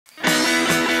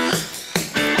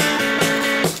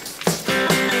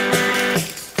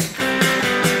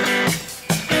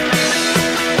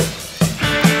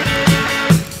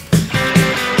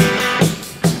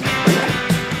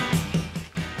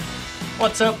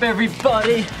What's up,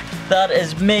 everybody? That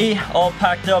is me, all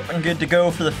packed up and good to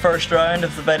go for the first round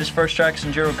of the Vitus First Tracks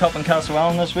Enduro Cup in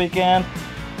Castlewellan this weekend.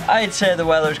 I'd say the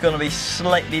weather's going to be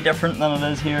slightly different than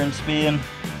it is here in Spain,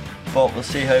 but we'll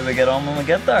see how we get on when we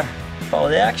get there. Follow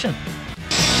the action.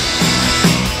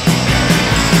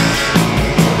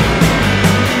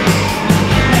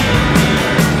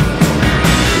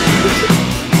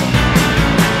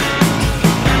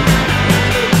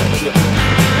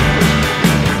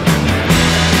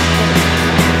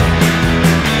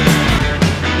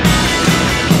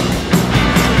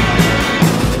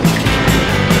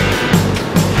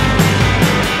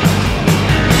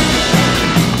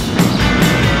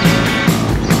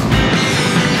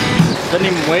 Didn't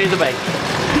even weigh the bike.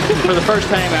 For the first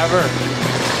time ever.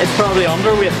 It's probably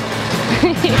underweight.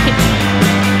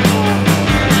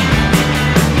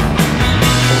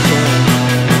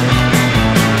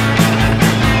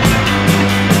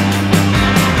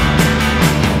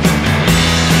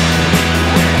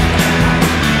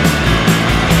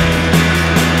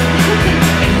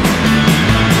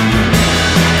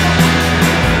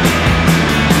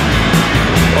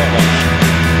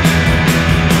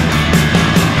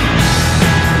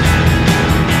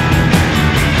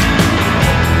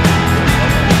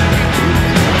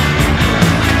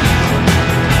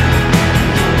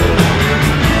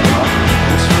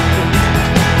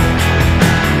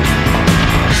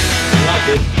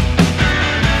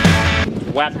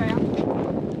 Wet.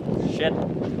 Shit.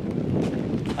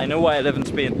 I know why I live in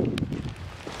Spain.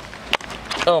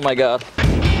 Oh my god.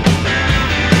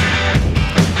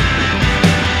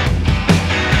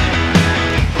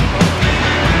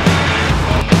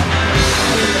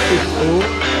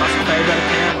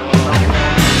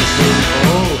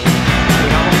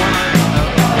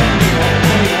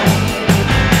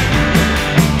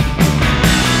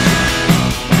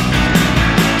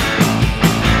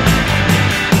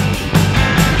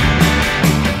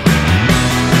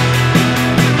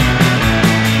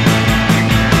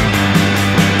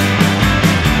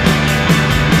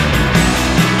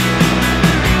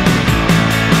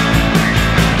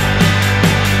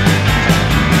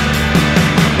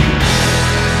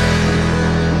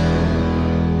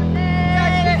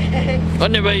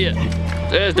 Wasn't about you.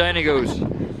 There's down he goes.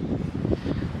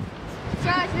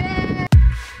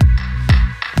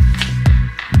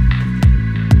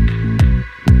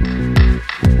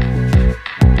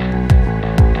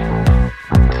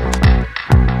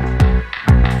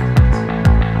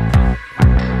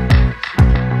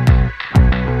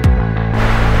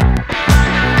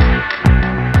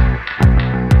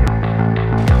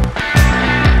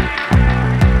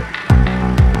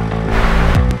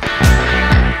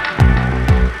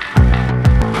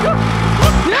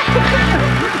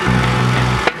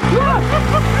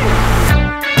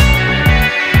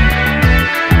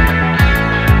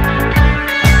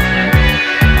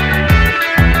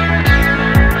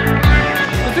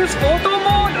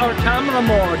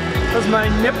 Mode, because my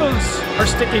nipples are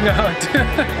sticking out.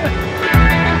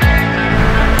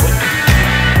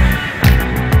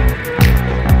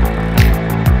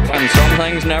 And some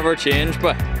things never change,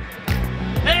 but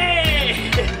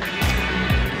Hey!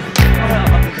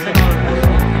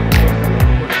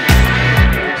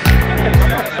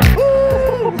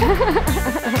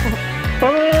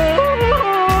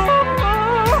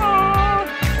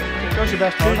 Goes your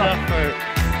best part.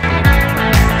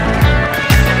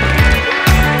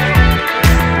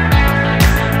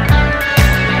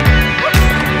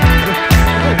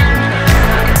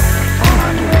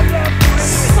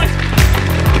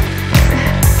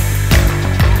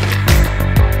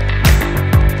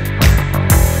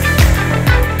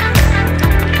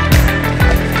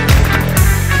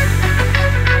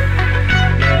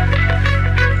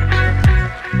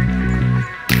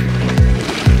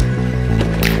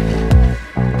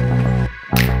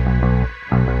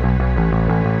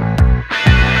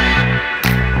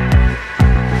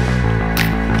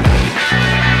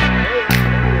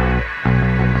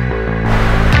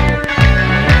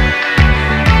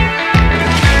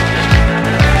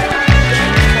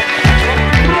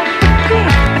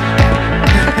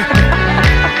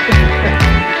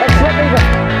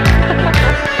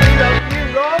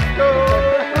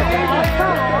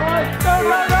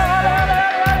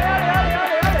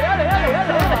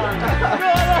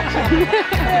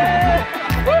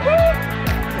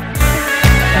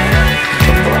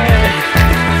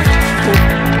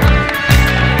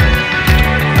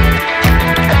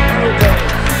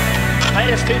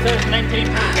 Minus 2019.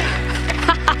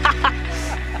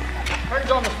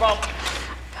 Where's on the spot?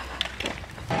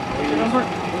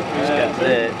 Just got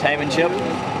the timing chip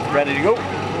ready to go.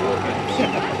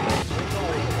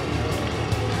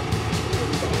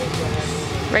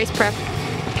 Race prep.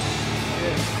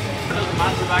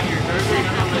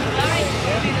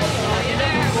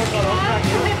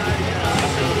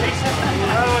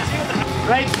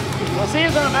 Right, we'll see you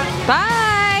in a minute.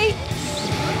 Bye!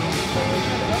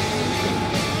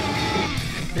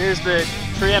 Here's the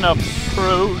train of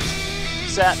pros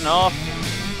setting off.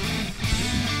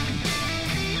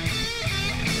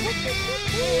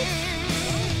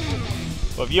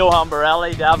 With Johan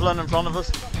Borelli, Devlin in front of us.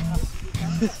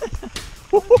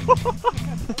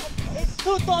 It's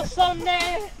Toto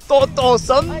Sunday! Toto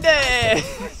Sunday!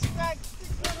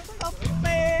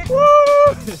 Woo!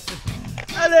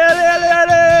 Allez, allez, allez,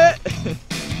 allez!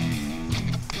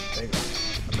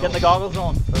 Get the goggles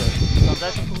on for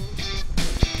transition.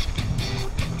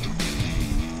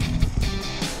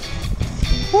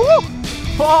 Woo!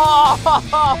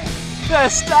 Oh, the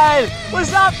style!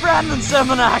 Was that Brendan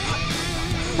Simonak?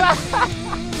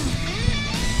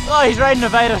 Oh, he's riding a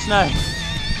Vitus now.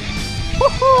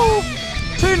 Woohoo!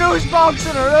 2 nose bumps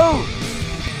in a row.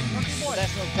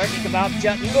 That's no turkey kebab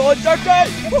chatting. Go turkey!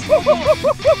 What's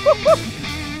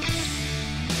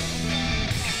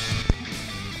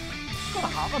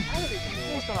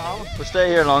gonna happen? We'll stay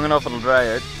here long enough, it'll dry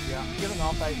out. Yeah, give him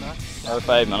all 5 minutes. Another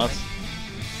 5 minutes.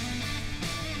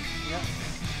 Yeah.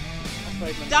 That's 5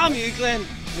 minutes. Damn you, Glenn!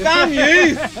 Damn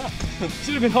you!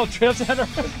 Should have been Old Trail Centre.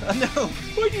 I know.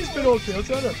 Why did you spin Old Trail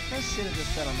Centre? That should have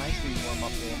just been a nice wee warm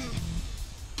up race.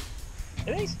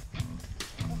 It is.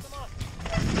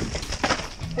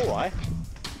 Oh, why?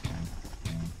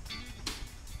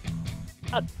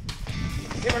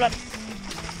 Give her that.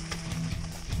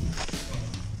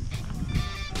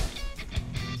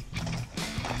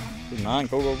 Good man,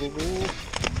 go, go, go, go.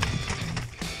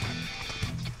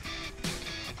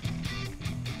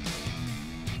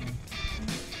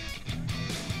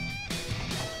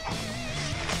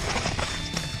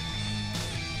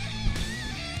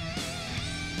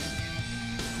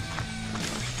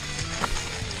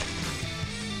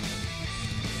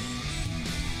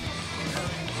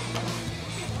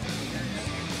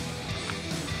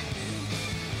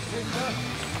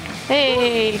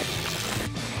 Hey!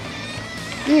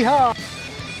 Yeehaw!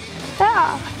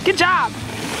 Yeah! Good job!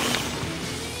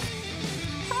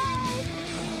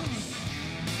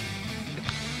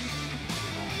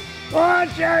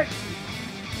 Watch it!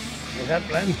 Is that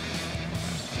Glenn?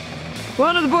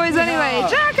 One of the boys anyway.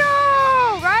 Jacko!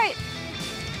 Right!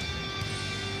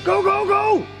 Go, go,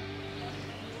 go!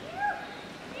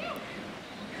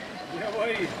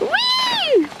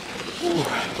 Whee!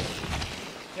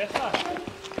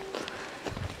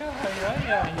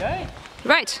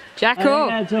 Right, Jacko.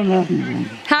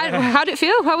 How'd it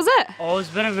feel? How was it? Oh, it was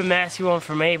a bit of a messy one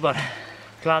for me, but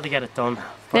glad to get it done.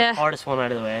 Yeah. Hardest one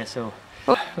out of the way, so.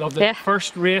 Loved it. Yeah.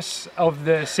 First race of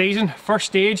the season, first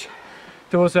stage.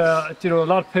 There was a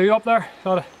lot of poo up there, a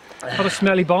lot of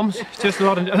smelly bums, just a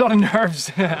lot of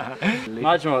nerves.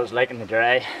 Imagine what it was like in the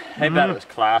dry. I bet it was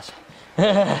class.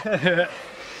 It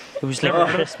was like a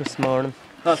Christmas morning.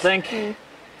 I think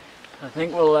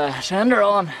we'll send her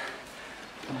on.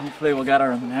 And hopefully we'll get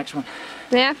her in the next one.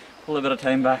 Yeah. Pull a bit of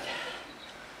time back.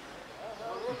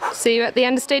 See you at the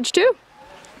end of stage 2. Meow,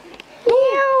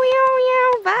 meow,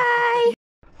 meow. Bye.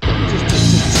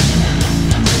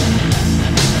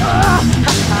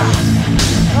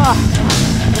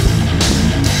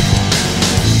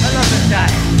 I love this guy.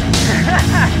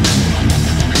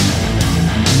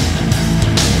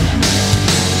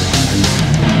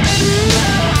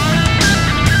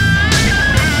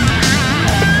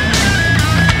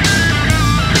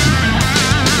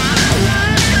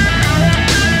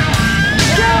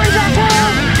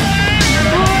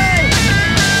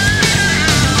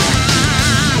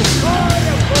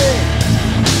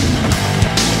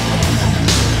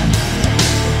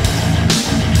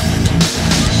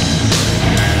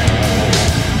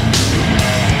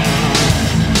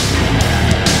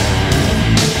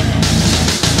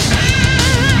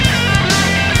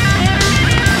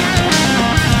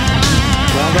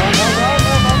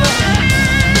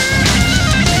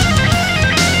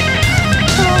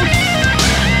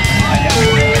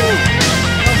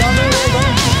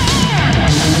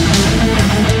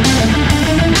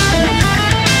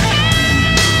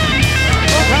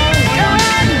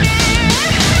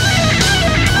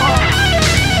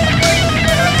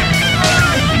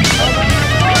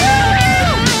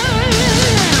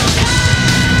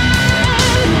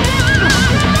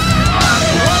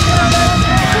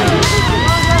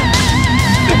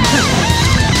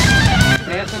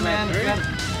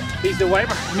 He's the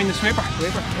wiper, I mean the sweeper.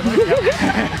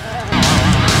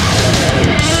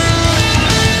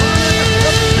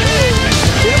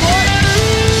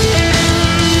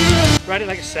 Ride it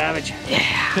like a savage.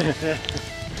 Yeah.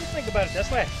 Think about it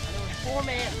this way. 4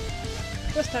 men.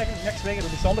 This time next week it'll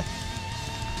be Sunday.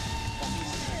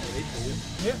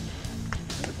 Yeah.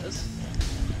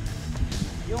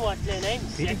 You know what, then? I'm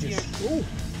sick here. Ooh.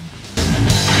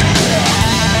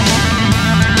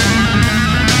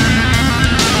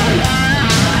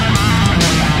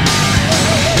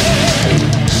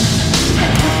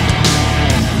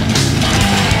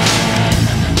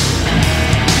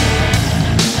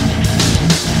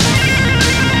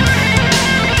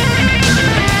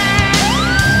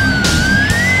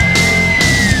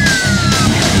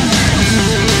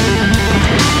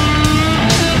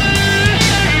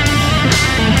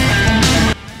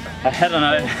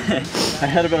 I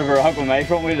had a bit of a rock with my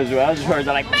front wheel as well. I just heard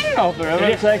that like off the river.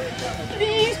 It's like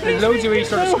There's loads of wee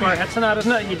sort of square hits in that,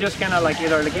 isn't it? You just kind of like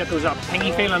either get those that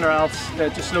pingy feeling or else they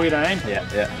just slow you down.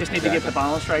 yeah. Just need to get the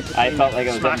balance right. I felt like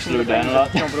I was getting slowed down a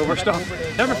lot. Jumping over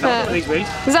stuff. Never felt it with these wheels.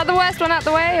 Was that the worst one out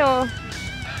the way, or?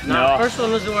 No, the first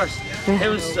one was the worst. It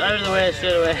was out of the way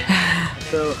straight away.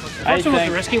 So First one was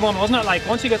the risky one, wasn't it? Like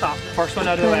once you get that first one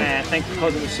out of the way, I think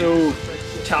because it was so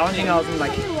challenging, I was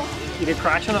like you could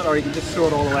crash on it or you could just throw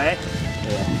it all away.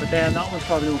 Yeah. But then that one's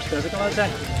probably the most physical, I'd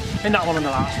say. And that one and the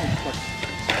last one. But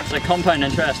It's like compound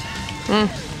interest.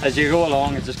 As you go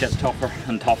along, it just gets tougher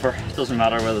and tougher. It doesn't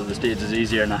matter whether the stage is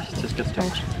easy or not, it just gets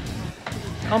tougher.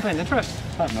 compound interest.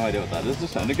 I have no idea what that is,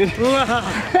 just sounded good. See you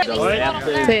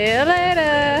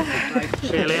later.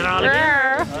 See you later,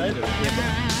 alligator.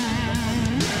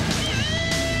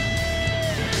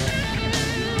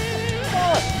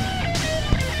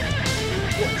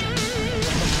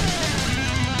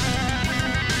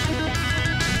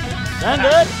 And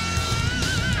it.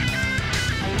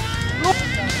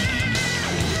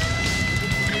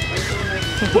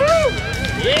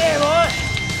 Yeah, boy.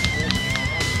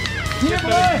 Yeah,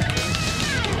 boy.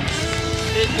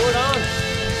 It's going on.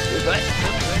 Good, right?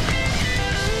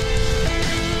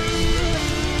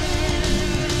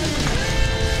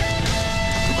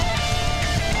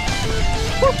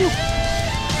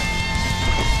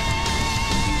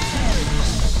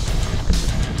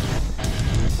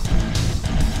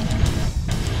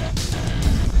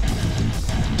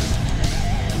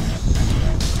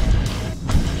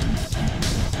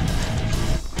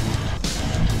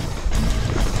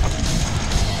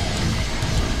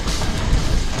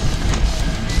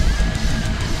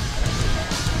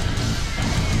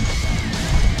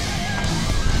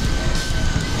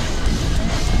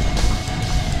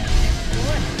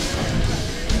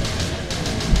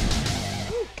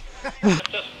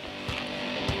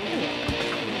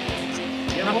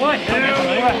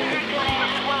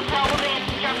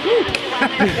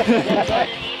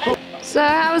 So,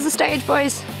 how was the stage,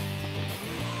 boys?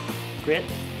 Great.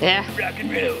 Yeah. Rock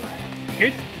and roll.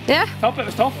 Good. Yeah? Tough, it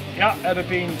was tough. Yeah, it had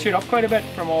been chewed up quite a bit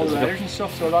from all the riders and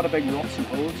stuff, so a lot of big rocks and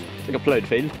holes. It's like a ploughed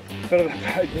field. Bit of a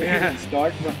bad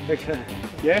start, but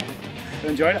yeah, I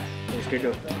enjoyed it. It was good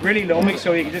though. Really lonely,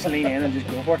 so you could just lean in and just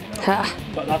go for it. Ha.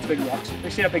 But lots of big rocks. We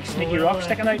see a big sneaky rock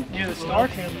sticking out near the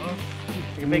start.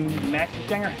 Like a big neck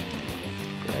dinger.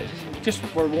 Just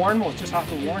we're Warren was just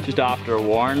after Warren. Just after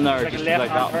Warren there, Like a just left like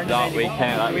hand turn that and we then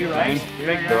came that we we right. found.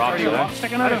 Big The rocks dirty are rock there.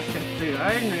 sticking out of it.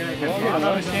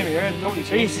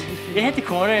 Jeez, you hit the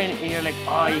corner and you're like,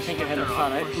 oh, you think you're heading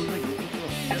flat out.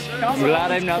 I'm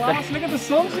glad I'm not there. Look at the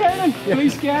sun shining. Blue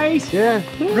skies. Yeah.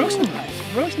 Roasting,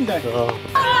 roasting down.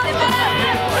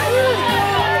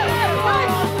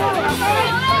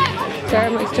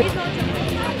 Jeremy's just...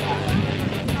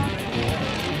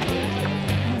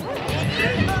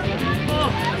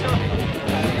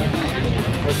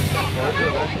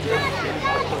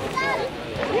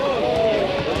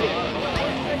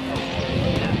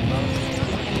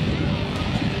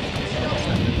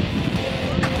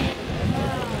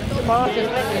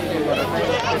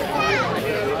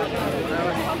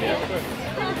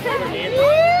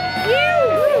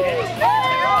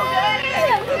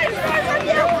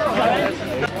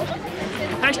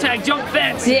 Hashtag jump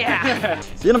fence. Yeah.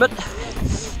 See you in a bit.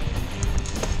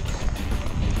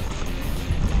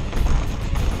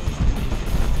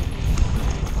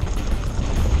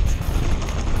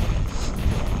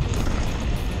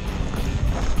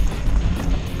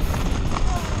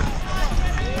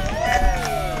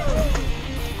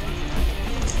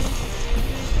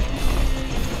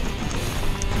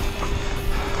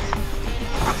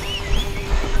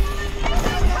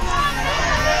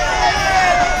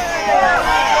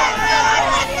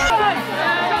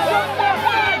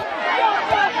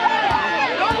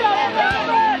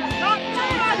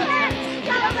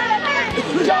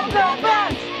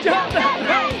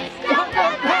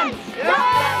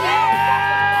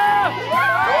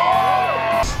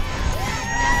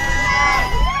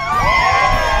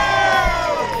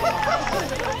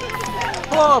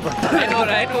 Bob! I know what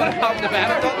happened to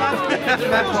Benetton,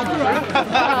 man.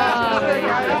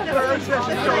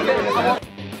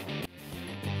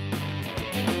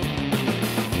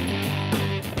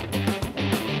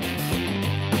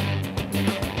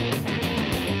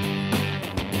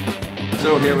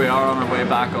 So here we are on our way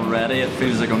back already. It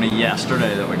feels like only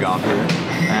yesterday that we got here.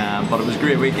 But it was a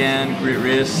great weekend, great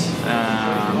race.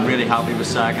 Really happy with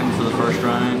second for the first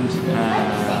round.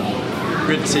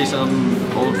 Great to see some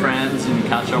old friends and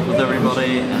catch up with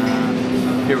everybody.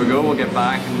 Here we go, we'll get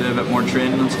back and do a bit more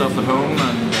training and stuff at home,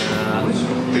 and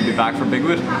we'll be back for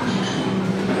Bigwood.